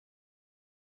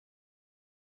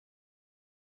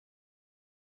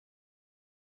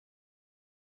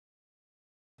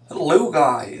Hello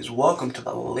guys, welcome to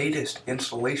the latest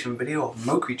installation video of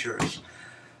ModCreatures.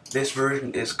 This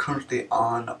version is currently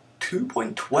on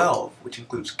 2.12, which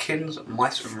includes kittens,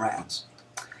 mice and rats.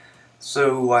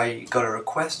 So I got a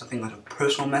request, I think it was a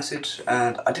personal message,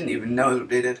 and I didn't even know it was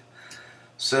updated.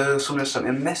 So someone sent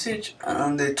me a message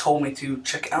and they told me to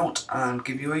check it out and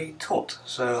give you a taunt.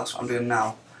 So that's what I'm doing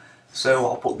now. So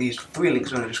I'll put these 3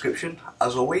 links in the description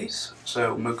as always.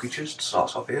 So ModCreatures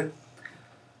starts off here.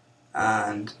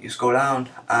 And you scroll down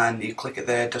and you click it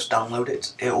there, just download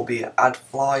it. It will be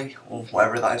AdFly or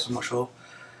whatever that is, I'm not sure.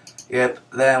 Yep,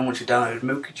 then once you download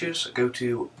ModCreatures, go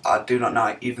to, I do not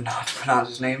know even how to pronounce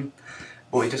his name,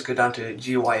 but you just go down to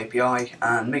GUI API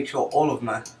and make sure all of them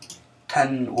are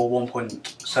 10 or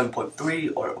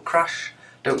 1.7.3 or it will crash.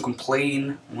 Don't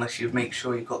complain unless you make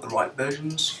sure you've got the right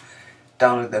versions.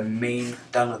 Download their main,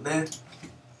 download there.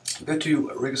 Go to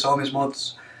BlueXephos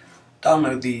mods.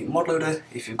 Download the ModLoader.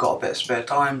 If you've got a bit of spare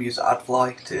time, use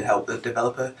AdFly to help the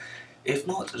developer. If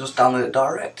not, just download it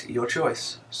direct, your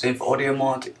choice. Same for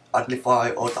AudioMod,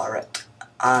 AdFly or direct.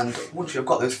 And once you've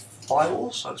got those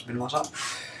files, I'll just minimize that,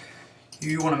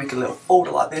 you want to make a little folder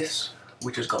like this,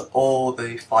 which has got all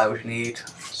the files you need.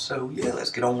 So yeah, let's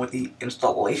get on with the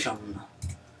installation.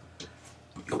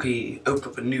 Okay, open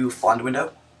up a new Finder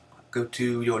window. Go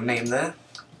to your name there,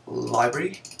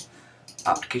 Library,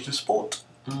 Application Support,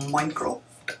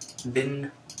 Minecraft,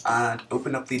 bin, and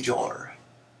open up the jar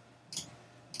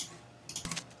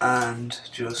and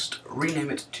just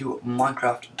rename it to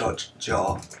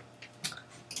Minecraft.jar.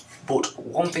 But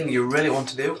one thing you really want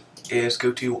to do is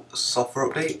go to software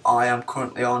update. I am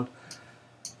currently on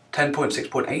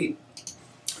 10.6.8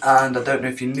 and I don't know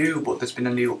if you knew, but there's been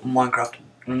a new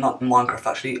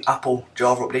Apple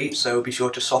Java update, so be sure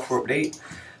to software update,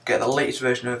 get the latest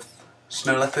version of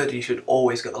Snow Leopard. You should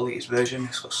always get the latest version,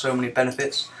 it's got so many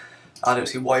benefits, I don't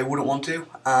see why you wouldn't want to,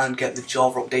 and get the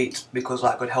Java update because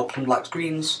that could help some black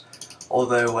screens,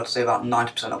 although I'd say about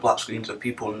 90% of black screens are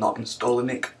people not installing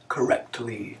it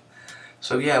correctly.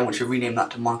 So yeah, once you rename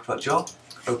that to Minecraft.jar,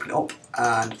 open it up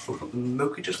and open up the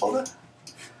ModCreatures folder,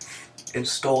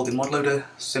 install the ModLoader,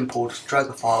 simple, just drag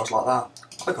the files like that,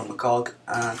 click on the cog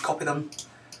and copy them,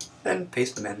 then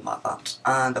paste them in like that,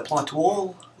 and apply to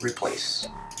all, replace.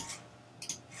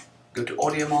 Go to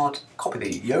AudioMod, copy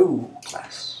the Yo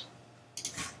class,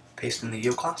 paste in the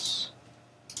Yo class,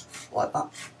 like that,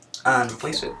 and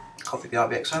replace it. Copy the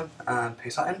RBXM and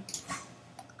paste that in.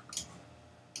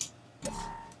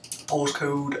 Pause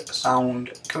code, sound,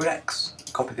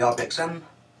 codecs, copy the RBXM.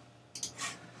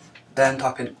 Then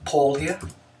type in Paul here,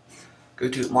 go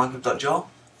to Minecraft.jar,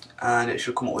 and it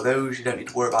should come up with those. You don't need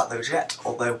to worry about those yet,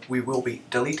 although we will be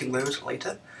deleting those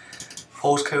later.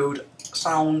 Pause code,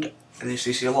 sound, and you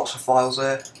see lots of files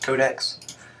there,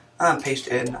 codecs, and paste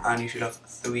it in, and you should have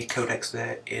 3 codecs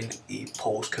there in the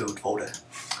pause code folder.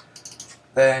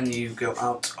 Then you go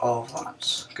out of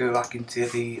that, go back into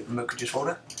the ModCreatures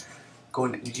folder, go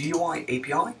in GUI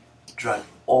API, drag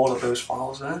all of those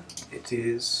files there. It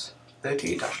is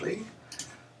 38 actually.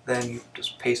 Then you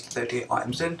just paste the 38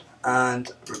 items in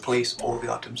and replace all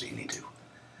the items that you need to.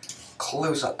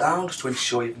 Close that down just to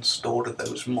ensure you've installed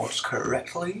those mods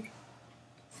correctly.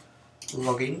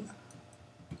 Log in,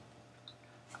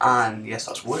 and yes,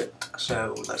 that's worked.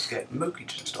 So let's get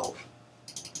ModCreatures installed.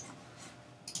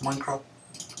 Minecraft,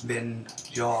 bin,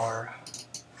 jar.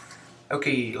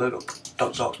 Okay, load up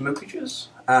 .zar's ModCreatures,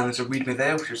 and there's a readme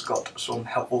there which has got some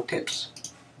helpful tips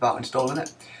about installing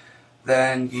it.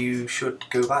 Then you should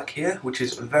go back here, which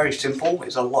is very simple.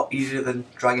 It's a lot easier than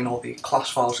dragging all the class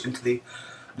files into the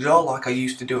jar like I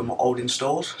used to do in my old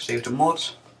installs. Save to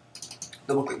mods,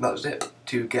 double click that zip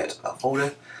to get that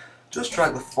folder. Just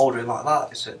drag the folder in like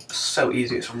that. It's so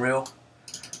easy, it's unreal.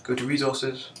 Go to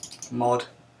resources, mod,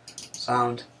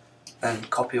 sound, then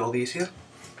copy all these here,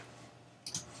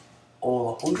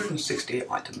 all 168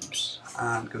 items,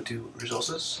 and go to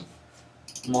resources,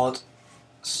 mod,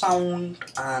 sound,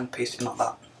 and paste it in like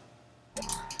that.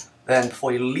 Then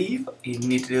before you leave, you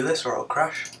need to do this or it'll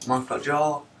crash.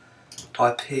 Minecraft.jar,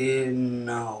 type in,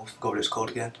 oh, I forgot what it's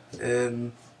called again.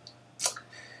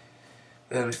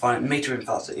 Let me find it, Meter in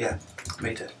that's it, yeah,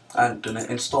 Meter. I hadn't done it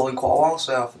installing quite a while,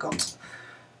 so I forgot.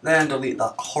 Then delete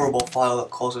that horrible file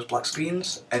that causes black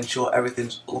screens, ensure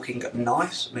everything's looking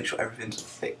nice, make sure everything's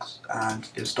fixed and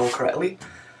installed correctly.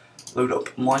 Load up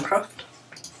Minecraft.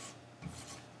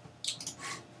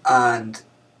 And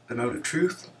the moment of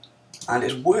truth, and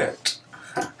it's worked.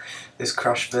 This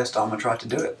crashed first time I tried to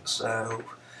do it, so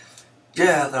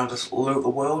yeah, then I'll just load up the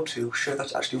world to show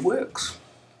that it actually works.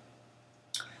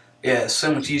 Yeah, it's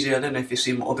so much easier. I don't know if you've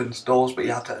seen my other installs, but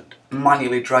you have to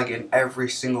manually drag in every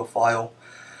single file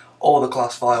all the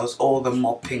class files, all the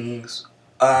mod pings,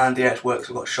 and yeah, it works.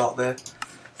 I've got a shot there.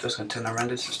 Just going to turn the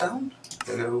render distance down.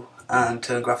 There we go. And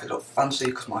turn graphics up fancy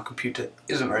because my computer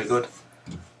isn't very good.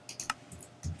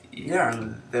 Yeah,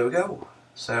 and there we go.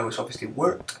 So it's obviously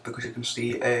worked because you can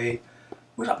see a,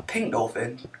 what's that, pink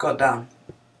dolphin? God damn.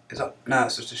 Is that, no,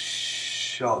 it's just a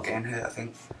shark getting hit, I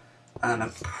think. And I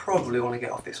probably want to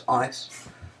get off this ice.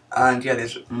 And yeah,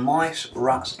 there's mice,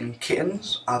 rats and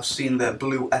kittens. I've seen the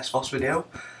BlueXephos video.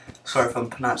 Sorry if I'm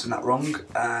pronouncing that wrong.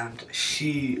 And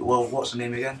she, well, what's her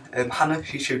name again? Hannah,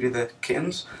 she showed you the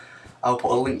kittens. I'll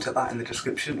put a link to that in the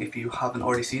description if you haven't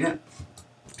already seen it.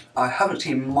 I haven't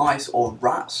seen mice or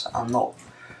rats. I don't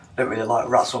really like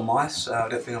rats or mice. I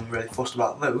don't think I'm really fussed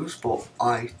about those, but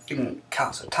I think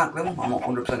cats attack them. I'm not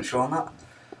 100% sure on that.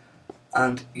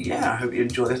 And yeah, I hope you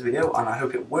enjoy this video and I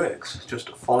hope it works. Just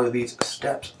follow these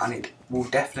steps and it will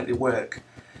definitely work.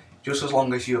 Just as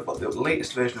long as you have got the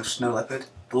latest version of Snow Leopard,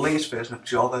 the latest version of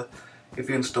Java. If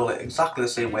you install it exactly the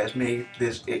same way as me,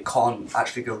 it can't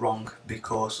actually go wrong,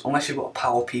 because unless you've got a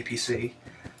Power PPC,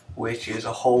 which is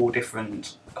a whole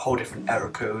different error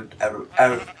code,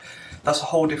 that's a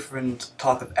whole different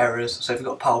type of errors. So if you've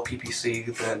got Power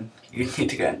PPC, then you need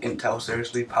to get an Intel.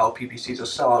 Seriously, Power PPCs are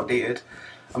so outdated.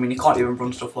 I mean, you can't even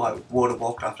run stuff like World of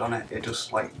Warcraft on it. It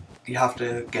just, like, you have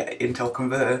to get an Intel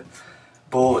converter.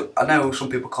 But I know some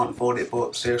people can't afford it,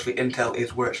 but seriously, Intel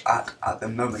is where it's at the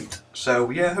moment. So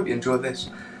yeah, I hope you enjoyed this,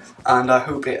 and I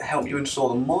hope it helped you install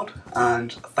the mod.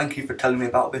 And thank you for telling me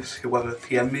about this, whoever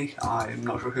PM'd me. I'm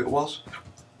not sure who it was.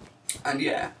 And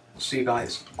yeah, see you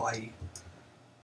guys. Bye.